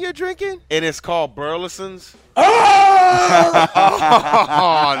honey you're drinking? And it's called Burleson's. Oh!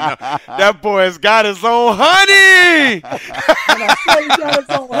 Oh no, that boy has got his own honey. And I say he got his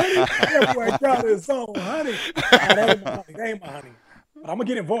own honey. That boy got his own honey. Nah, that ain't my honey. That ain't my honey. But I'm going to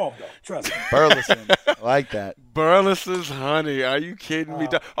get involved, though. Trust me. Burleson. I like that. Burleson's honey. Are you kidding me?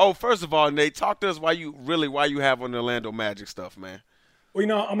 Oh, first of all, Nate, talk to us why you have on the Orlando Magic stuff, man. Well, you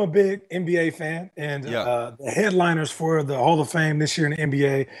know, I'm a big NBA fan, and the headliners for the Hall of Fame this year in the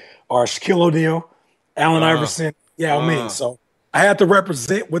NBA are Shaquille O'Neal, Allen Iverson, Yao Ming. So I had to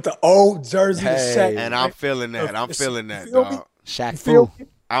represent with the old jersey. The Shaq, And I'm feeling that. I'm feeling that, feel me? dog. Shaq Feel Fu. me?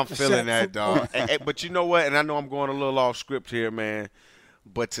 I'm feeling Shaq that, Fu. dog. But you know what? And I know I'm going a little off script here, man.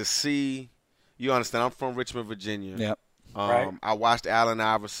 But to see, you understand, I'm from Richmond, Virginia. Yep. Right. I watched Allen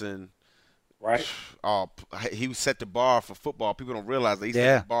Iverson. Right. He set the bar for football. People don't realize that he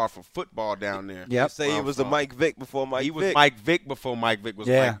set the bar for football down there. Yep. Say he was the Mike Vick before Mike Vick. He was Mike Vick before Mike Vick was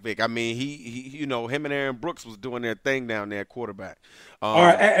Yeah. Mike Vick. I mean, he you know, him and Aaron Brooks was doing their thing down there at quarterback. All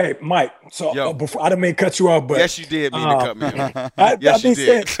right. Hey, Mike. So before I didn't mean to cut you off, but Yes, you did mean to cut me off. Yes, you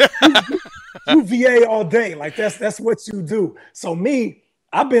did. you VA all day. Like that's what you do. So me,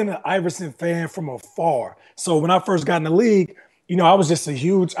 I've been an Iverson fan from afar. So when I first got in the league, you know, I was just a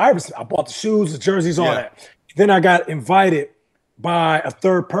huge Iverson. I bought the shoes, the jerseys, all that. Then I got invited by a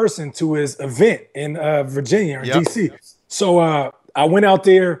third person to his event in Virginia or DC. So I went out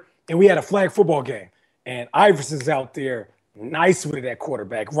there and we had a flag football game. And Iverson's out there nice with it at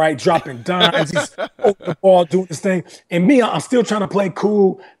quarterback, right? Dropping dimes, he's over the ball, doing this thing. And me, I'm still trying to play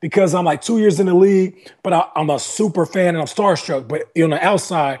cool because I'm like 2 years in the league, but I'm a super fan and I'm starstruck. But on the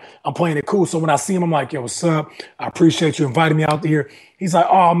outside, I'm playing it cool. So when I see him, I'm like, yo, what's up? I appreciate you inviting me out here. He's like,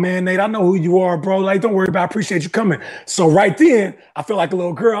 oh, man, Nate, I know who you are, bro. Like, don't worry about it. I appreciate you coming. So right then, I feel like a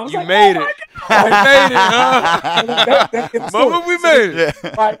little girl. I was You like, made oh, it. my God. You made it, huh? Moment we made it.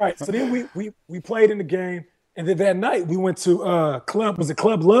 Right. So then we played in the game. And then that night we went to Club. Was it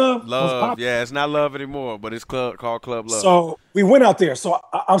Club Love? Love, yeah. It's not Love anymore, but it's called Club Love. So we went out there. So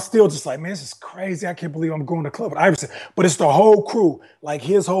I'm still just like, man, this is crazy. I can't believe I'm going to Club with Iverson. But it's the whole crew, like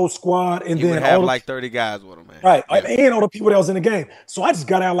his whole squad, and he then would have all like 30 guys with him, man. right, Yeah. and all the people that was in the game. So I just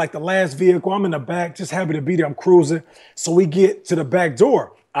got out like the last vehicle. I'm in the back, just happy to be there. I'm cruising. So we get to the back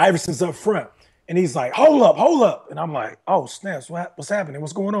door. Iverson's up front. And he's like, hold up. And I'm like, oh, snaps, what's happening?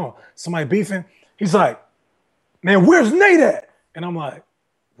 What's going on? Somebody beefing? He's like, man, where's Nate at? And I'm like,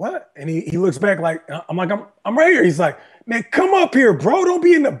 what? And he looks back like, I'm like, I'm right here. He's like, man, come up here, bro. Don't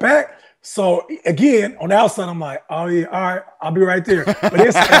be in the back. So again, on the outside, I'm like, oh yeah, all right, I'll be right there. But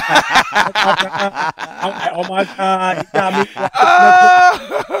inside, I'm like, oh my God, he got me.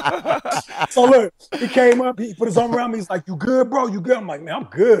 So look, he came up, he put his arm around me. He's like, you good, bro? You good? I'm like, man, I'm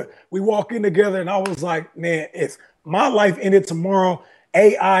good. We walk in together and I was like, man, if my life ended tomorrow,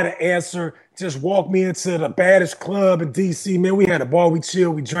 AI to answer, just walk me into the baddest club in DC. Man, we had a ball, we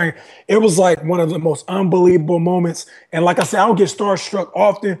chilled, we drank. It was like one of the most unbelievable moments. And like I said, I don't get starstruck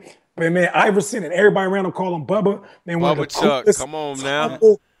often, but man, Iverson and everybody around him call him Bubba. Man, one of the Chuck, coolest, come on now.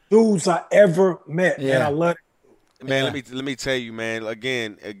 humble dudes I ever met. Yeah. Man, I love it. Man, let me tell you, man.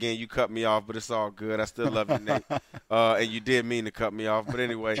 Again, you cut me off, but it's all good. I still love you, Nate. And you did mean to cut me off, but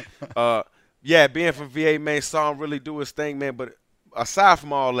anyway, being from VA, man, saw him really do his thing, man. But aside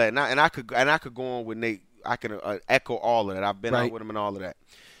from all that, and I could go on with Nate. I can echo all of that. I've been out with him and all of that.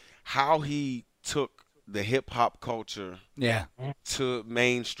 How he took the hip hop culture, to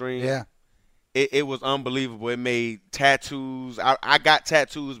mainstream. Yeah. It was unbelievable. It made tattoos. I got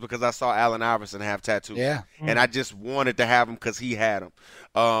tattoos because I saw Allen Iverson have tattoos. Yeah. And I just wanted to have them because he had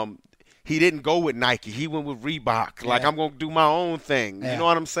them. He didn't go with Nike. He went with Reebok. Like, I'm going to do my own thing. Yeah. You know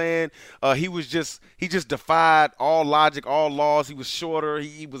what I'm saying? He just defied all logic, all laws. He was shorter.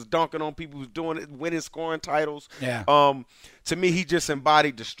 He was dunking on people. He was doing it, winning, scoring titles. Yeah. to me, he just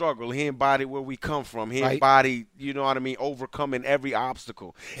embodied the struggle. He embodied where we come from. He embodied, you know what I mean, overcoming every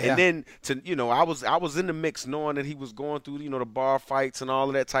obstacle. Yeah. And then I was in the mix knowing that he was going through, the bar fights and all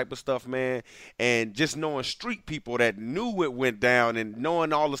of that type of stuff, man. And just knowing street people that knew it went down and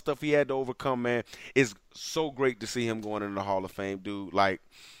knowing all the stuff he had to overcome, man, is so great to see him going into the Hall of Fame, dude. Like,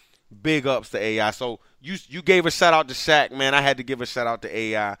 big ups to AI. So you gave a shout out to Shaq, man. I had to give a shout out to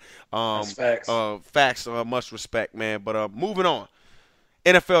AI. That's facts. Facts. Much respect, man. But moving on.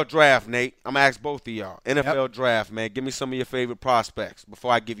 NFL draft, Nate. I'm gonna ask both of y'all. NFL draft, man. Give me some of your favorite prospects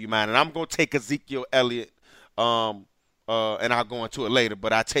before I give you mine. And I'm gonna take Ezekiel Elliott. And I'll go into it later.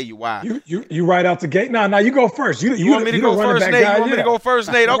 But I tell you why. You right out the gate. No, you go first. You want me to go first, Nate? You want me to go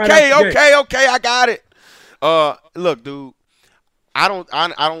first, Nate? Okay. I got it. Look, dude. I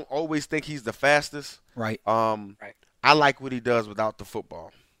don't always think he's the fastest. Right. I like what he does without the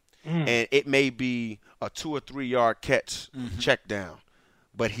football. And it may be a 2 or 3 yard catch, check down,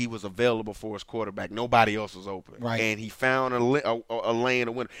 but he was available for his quarterback. Nobody else was open. Right. And he found a lane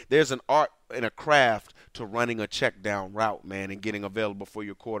to win. There's an art and a craft to running a check down route, man, and getting available for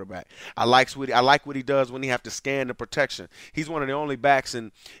your quarterback. I like what he does when he have to scan the protection. He's one of the only backs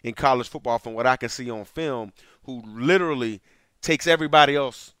in college football, from what I can see on film, who literally takes everybody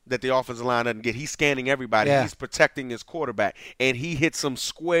else that the offensive line doesn't get. He's scanning everybody. Yeah. He's protecting his quarterback. And he hits him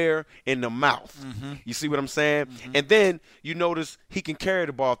square in the mouth. You see what I'm saying? And then you notice he can carry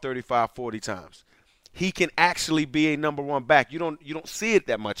the ball 35, 40 times. He can actually be a number one back. You don't see it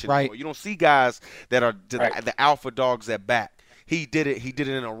that much anymore. Right. You don't see guys that are the alpha dogs at back. He did it. He did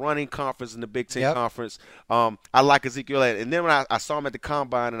it in a running conference in the Big Ten conference. I like Ezekiel Elliott. And then when I saw him at the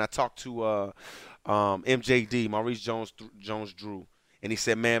combine and I talked to MJD, Maurice Jones-Drew, and he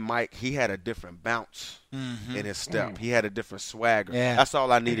said, man, Mike, he had a different bounce in his step. He had a different swagger. Yeah. That's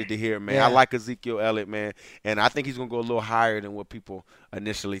all I needed to hear, man. I like Ezekiel Elliott, man, and I think he's going to go a little higher than what people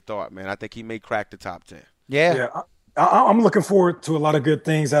initially thought, man. I think he may crack the top 10. Yeah. I'm looking forward to a lot of good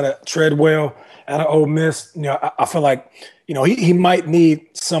things out of Treadwell, out of Ole Miss. I feel like, he might need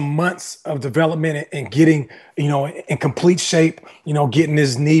some months of development and getting, in complete shape, getting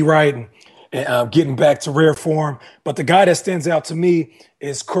his knee right and getting back to rare form. But the guy that stands out to me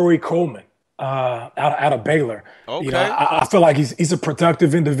is Corey Coleman out of Baylor. Okay. I feel like he's a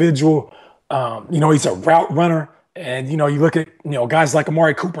productive individual. He's a route runner. And, you look at, guys like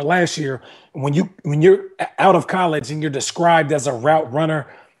Amari Cooper last year, when you're out of college and you're described as a route runner,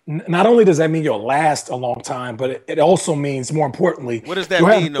 not only does that mean you'll last a long time, but it also means, more importantly, what does that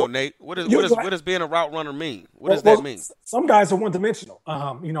mean, though, Nate? What does being a route runner mean? What does that mean? Some guys are one-dimensional.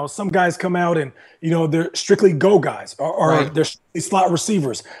 Some guys come out and they're strictly go guys, or they're strictly slot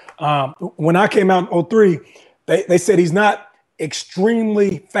receivers. When I came out in 2003, they said he's not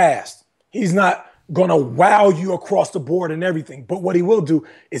extremely fast. He's not going to wow you across the board and everything. But what he will do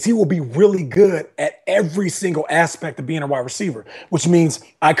is he will be really good at every single aspect of being a wide receiver, which means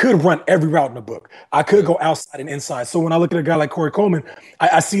I could run every route in the book. I could go outside and inside. So when I look at a guy like Corey Coleman,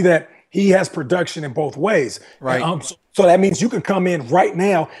 I see that he has production in both ways. Right. So that means you can come in right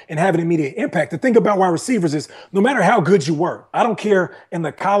now and have an immediate impact. The thing about wide receivers is no matter how good you were, I don't care in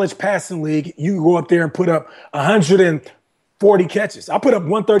the college passing league, you go up there and put up 140 catches. I put up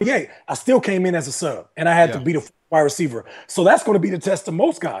 138. I still came in as a sub, and I had to beat a wide receiver. So that's going to be the test of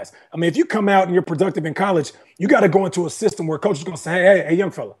most guys. I mean, if you come out and you're productive in college, you got to go into a system where coach is going to say, hey,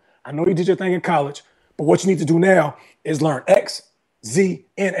 young fella, I know you did your thing in college, but what you need to do now is learn X, Z,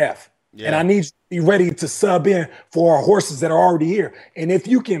 and F. Yeah. And I need you to be ready to sub in for our horses that are already here. And if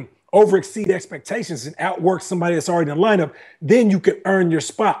you can over-exceed expectations and outwork somebody that's already in the lineup, then you can earn your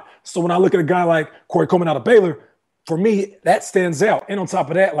spot. So when I look at a guy like Corey Coleman out of Baylor, for me, that stands out. And on top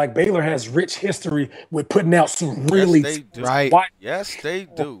of that, like, Baylor has rich history with putting out some really Yes, they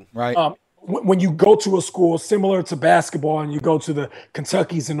do. Right. When you go to a school similar to basketball and you go to the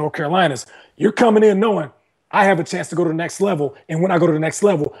Kentuckys and North Carolinas, you're coming in knowing I have a chance to go to the next level. And when I go to the next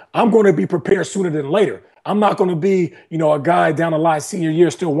level, I'm going to be prepared sooner than later. I'm not going to be, a guy down the line senior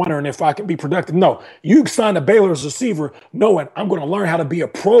year still wondering if I can be productive. No, you signed a Baylor as a receiver knowing I'm going to learn how to be a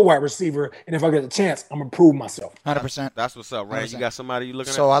pro wide receiver. And if I get a chance, I'm going to prove myself. 100%. That's what's up, right? 100%. You got somebody you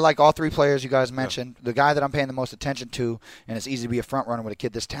looking at? So I like all three players you guys mentioned. The guy that I'm paying the most attention to, and it's easy to be a front runner with a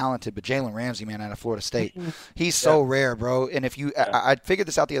kid this talented, but Jalen Ramsey, man, out of Florida State. He's so rare, bro. And if you I figured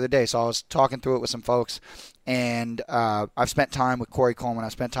this out the other day, so I was talking through it with some folks. and I've spent time with Corey Coleman.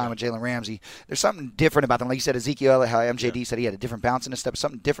 I've spent time with Jalen Ramsey. There's something different about them. Like you said, Ezekiel, how MJD said he had a different bounce in his step.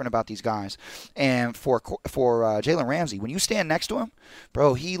 Something different about these guys. And for Jalen Ramsey, when you stand next to him,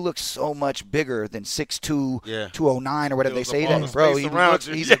 bro, he looks so much bigger than 6'2", 209 or whatever they say that. Bro,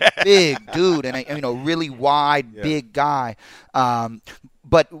 he's a big dude and a really wide, big guy.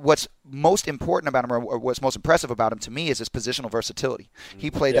 But what's most important about him, or what's most impressive about him to me, is his positional versatility. He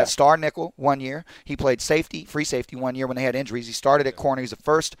played that star nickel 1 year. He played free safety 1 year when they had injuries. He started at corner. He's the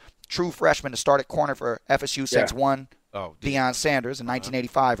first true freshman to start at corner for FSU since Deion Sanders in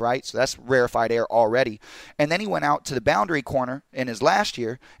 1985, right? So that's rarefied air already. And then he went out to the boundary corner in his last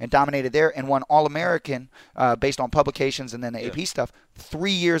year and dominated there and won All-American based on publications and then the AP stuff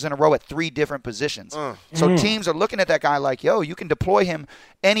 3 years in a row at 3 different positions. So teams are looking at that guy like, yo, you can deploy him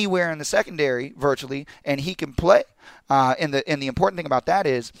anywhere in the secondary virtually, and he can play. And the important thing about that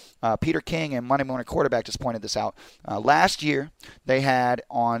is Peter King and Monday Morning Quarterback just pointed this out. Last year, they had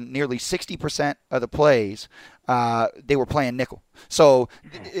on nearly 60% of the plays, they were playing nickel. So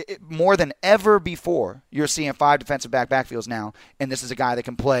more than ever before, you're seeing 5 defensive backfields now, and this is a guy that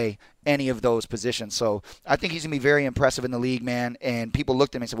can play any of those positions. So I think he's going to be very impressive in the league, man. And people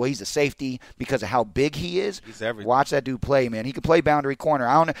looked at him and said, well, he's a safety because of how big he is. He's everything. Watch that dude play, man. He can play boundary corner.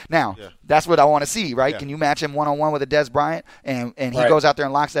 I don't know. Now, that's what I want to see, right? Can you match him one-on-one with a Des Bryant, and he goes out there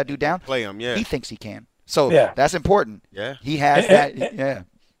and locks that dude down? Play him, He thinks he can. So that's important. He has that.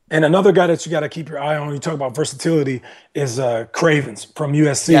 And another guy that you got to keep your eye on when you talk about versatility is Cravens from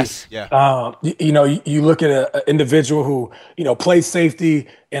USC. Yes. You look at an individual who, played safety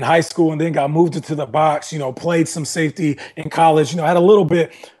in high school and then got moved into the box, played some safety in college, had a little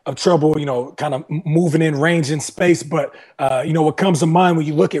bit of trouble, kind of moving in range and space. But, what comes to mind when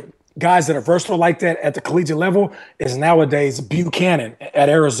you look at guys that are versatile like that at the collegiate level is nowadays Buchanan at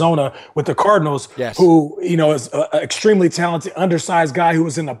Arizona with the Cardinals, who, is an extremely talented, undersized guy who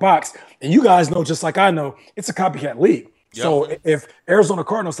was in the box. And you guys know, just like I know, it's a copycat league. Yep. So if Arizona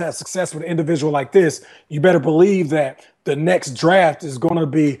Cardinals have success with an individual like this, you better believe that the next draft is going to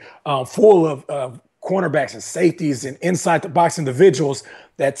be full of cornerbacks and safeties and inside the box individuals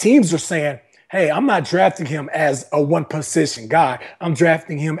that teams are saying, hey, I'm not drafting him as a one position guy. I'm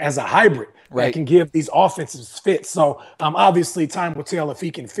drafting him as a hybrid that can give these offenses fit. So obviously time will tell if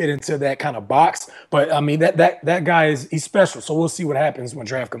he can fit into that kind of box. But I mean, that guy he's special. So we'll see what happens when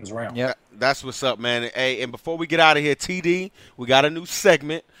draft comes around. Yeah, that's what's up, man. Hey, and before we get out of here, TD, we got a new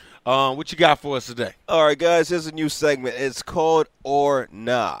segment. What you got for us today? All right, guys, here's a new segment. It's called Or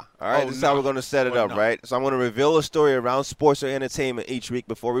Nah. All right, this is how we're going to set it up, right? So I'm going to reveal a story around sports or entertainment each week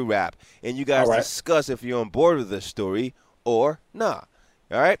before we wrap. And you guys discuss if you're on board with this story or nah.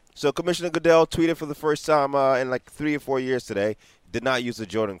 All right? So Commissioner Goodell tweeted for the first time in like 3 or 4 years today. Did not use the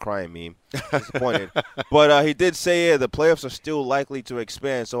Jordan crying meme. Disappointed. But he did say the playoffs are still likely to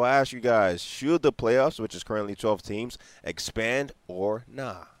expand. So I ask you guys, should the playoffs, which is currently 12 teams, expand or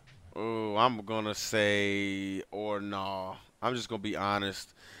nah? Oh, I'm going to say or no. I'm just going to be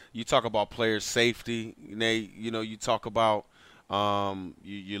honest. You talk about player safety. You talk about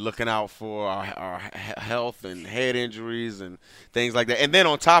you're looking out for our health and head injuries and things like that. And then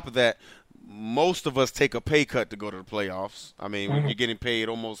on top of that, most of us take a pay cut to go to the playoffs. I mean, you're getting paid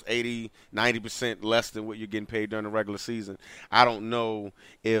almost 80, 90% less than what you're getting paid during the regular season. I don't know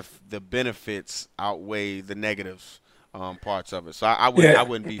if the benefits outweigh the negatives. Parts of it. So I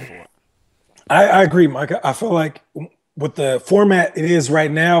wouldn't be for it. I agree, Mike. I feel like with the format it is right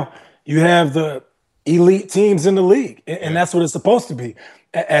now, you have the elite teams in the league, and that's what it's supposed to be.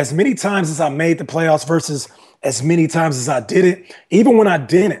 As many times as I made the playoffs versus as many times as I didn't, even when I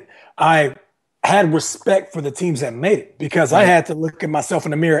didn't, I had respect for the teams that made it because I had to look at myself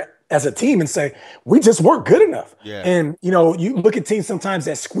in the mirror as a team and say, we just weren't good enough. Yeah. And, you look at teams sometimes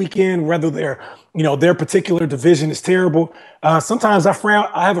that squeak in, whether their particular division is terrible. Sometimes I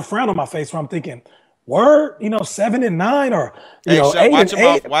have a frown on my face where I'm thinking, 7 and 9 or, 8 and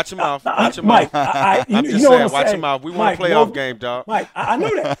 8. Watch him off. Mike, I'm just saying, watch him off. We want a playoff game, dog. Mike, I know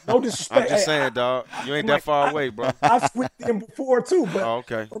that. No disrespect. I'm just saying, dog. You ain't that far away, bro. I've squeaked in before, too. But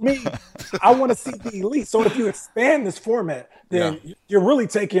for me, I want to see the elite. So if you expand this format, then you're really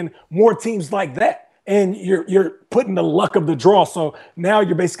taking more teams like that. And you're putting the luck of the draw. So now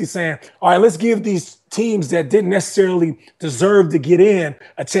you're basically saying, all right, let's give these teams that didn't necessarily deserve to get in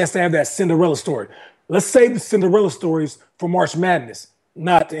a chance to have that Cinderella story. Let's save the Cinderella stories for March Madness,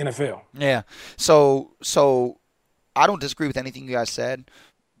 not the NFL. Yeah. So I don't disagree with anything you guys said,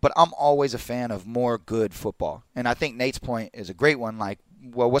 but I'm always a fan of more good football. And I think Nate's point is a great one. Like,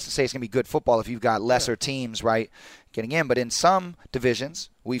 well, what's to say it's going to be good football if you've got lesser teams, right, getting in? But in some divisions,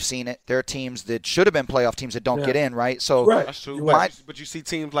 we've seen it. There are teams that should have been playoff teams that don't get in, right? So that's true. But you see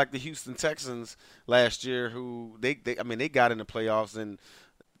teams like the Houston Texans last year who they got in the playoffs and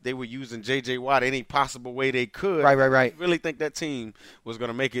they were using J.J. Watt any possible way they could. Right. I really think that team was going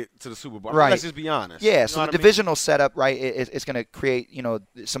to make it to the Super Bowl. Right. Let's just be honest. Yeah, so the divisional setup, right, it's going to create,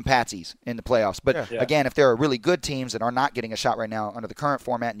 some patsies in the playoffs. But, again, if there are really good teams that are not getting a shot right now under the current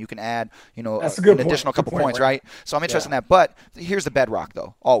format and you can add, an additional couple points, right? So I'm interested in that. But here's the bedrock,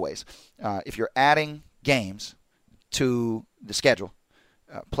 though, always. If you're adding games to the schedule,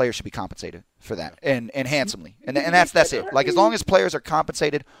 players should be compensated for that and handsomely. And that's it. Like, as long as players are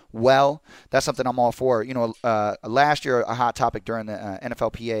compensated well, that's something I'm all for. Last year, a hot topic during the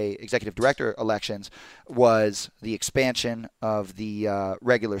NFLPA executive director elections was the expansion of the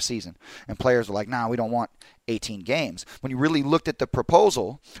regular season. And players were like, nah, we don't want 18 games. When you really looked at the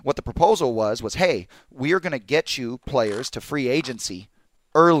proposal, what the proposal was, hey, we are going to get you players to free agency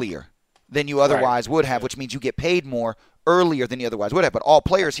earlier than you otherwise would have, which means you get paid more earlier than you otherwise would have. But all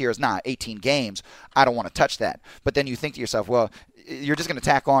players here is not 18 games. I don't want to touch that. But then you think to yourself, well, you're just going to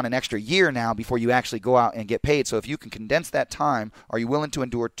tack on an extra year now before you actually go out and get paid. So if you can condense that time, are you willing to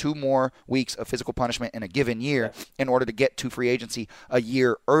endure 2 more weeks of physical punishment in a given year in order to get to free agency a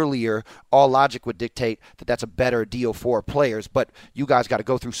year earlier? All logic would dictate that that's a better deal for players. But you guys got to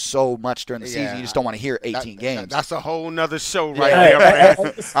go through so much during the season. You just don't want to hear 18 games. That's a whole nother show right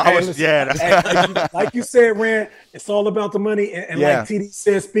there. Like you said, Rand, it's all about the money. And like TD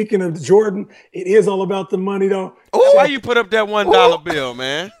said, speaking of Jordan, it is all about the money, though. Oh, why you put up that $1 bill,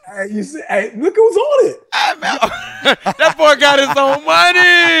 man? You see, look who's on it. That boy got his own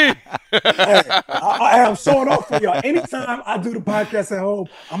money. I am showing off for y'all. Anytime I do the podcast at home,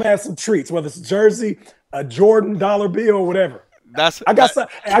 I'm gonna have some treats, whether it's a jersey, a Jordan dollar bill, or whatever. I got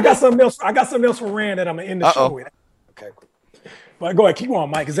something else. I got something else for Rand that I'm gonna end the show with. Okay, cool. But go ahead, keep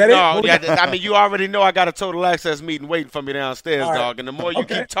on, Mike. Is that it? You already know I got a total access meeting waiting for me downstairs, dog. And the more you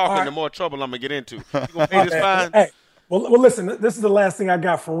keep talking, the more trouble I'm going to get into. You going to pay this fine? Hey, well, listen, this is the last thing I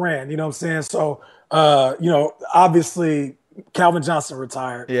got for Rand. You know what I'm saying? So, obviously, Calvin Johnson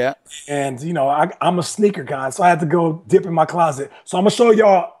retired. Yeah. And, I'm a sneaker guy, so I had to go dip in my closet. So I'm going to show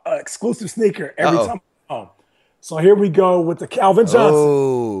y'all an exclusive sneaker every time I'm home. So here we go with the Calvin Johnson.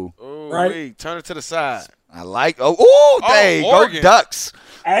 Oh, right? Turn it to the side. I like. Go Ducks!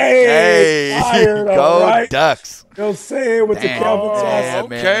 Hey, fire, go right? Ducks! Go say it with the Calvin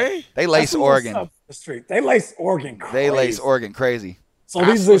Johnson. Okay, they lace Oregon. They lace Oregon crazy. So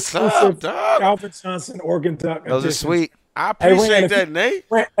these are exclusive Calvin Johnson Oregon Duck. Those are sweet. I appreciate that, Nate.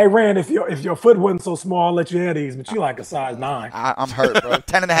 Hey, Rand, if your foot wasn't so small, I'll let you have these, but you like a size 9. I'm hurt, bro.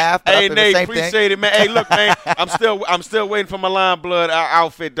 10.5. Hey, Nate, appreciate it, man. Hey, look, man, I'm still waiting for my Lime Blood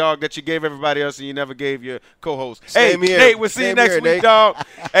outfit, dog, that you gave everybody else and you never gave your co-host. Hey, Nate, we'll see you next week, Nate. Dog.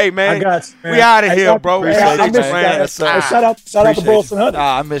 Hey, man, I got you, man. We out of here, bro. I missed you, guys. Shout out to Burleson Honey.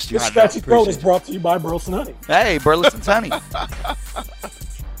 I missed you. This Scratchy Throat is brought to you by Burleson Honey. Hey, Burleson Honey.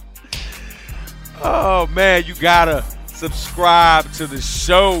 Oh, man, you gotta subscribe to the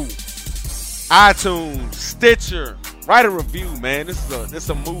show. iTunes, Stitcher. Write a review, man. This is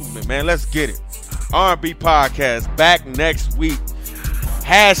a movement, man. Let's get it. R&B Podcast back next week.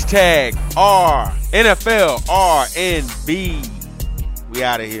 #NFL RNB. We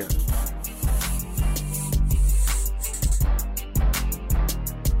out of here.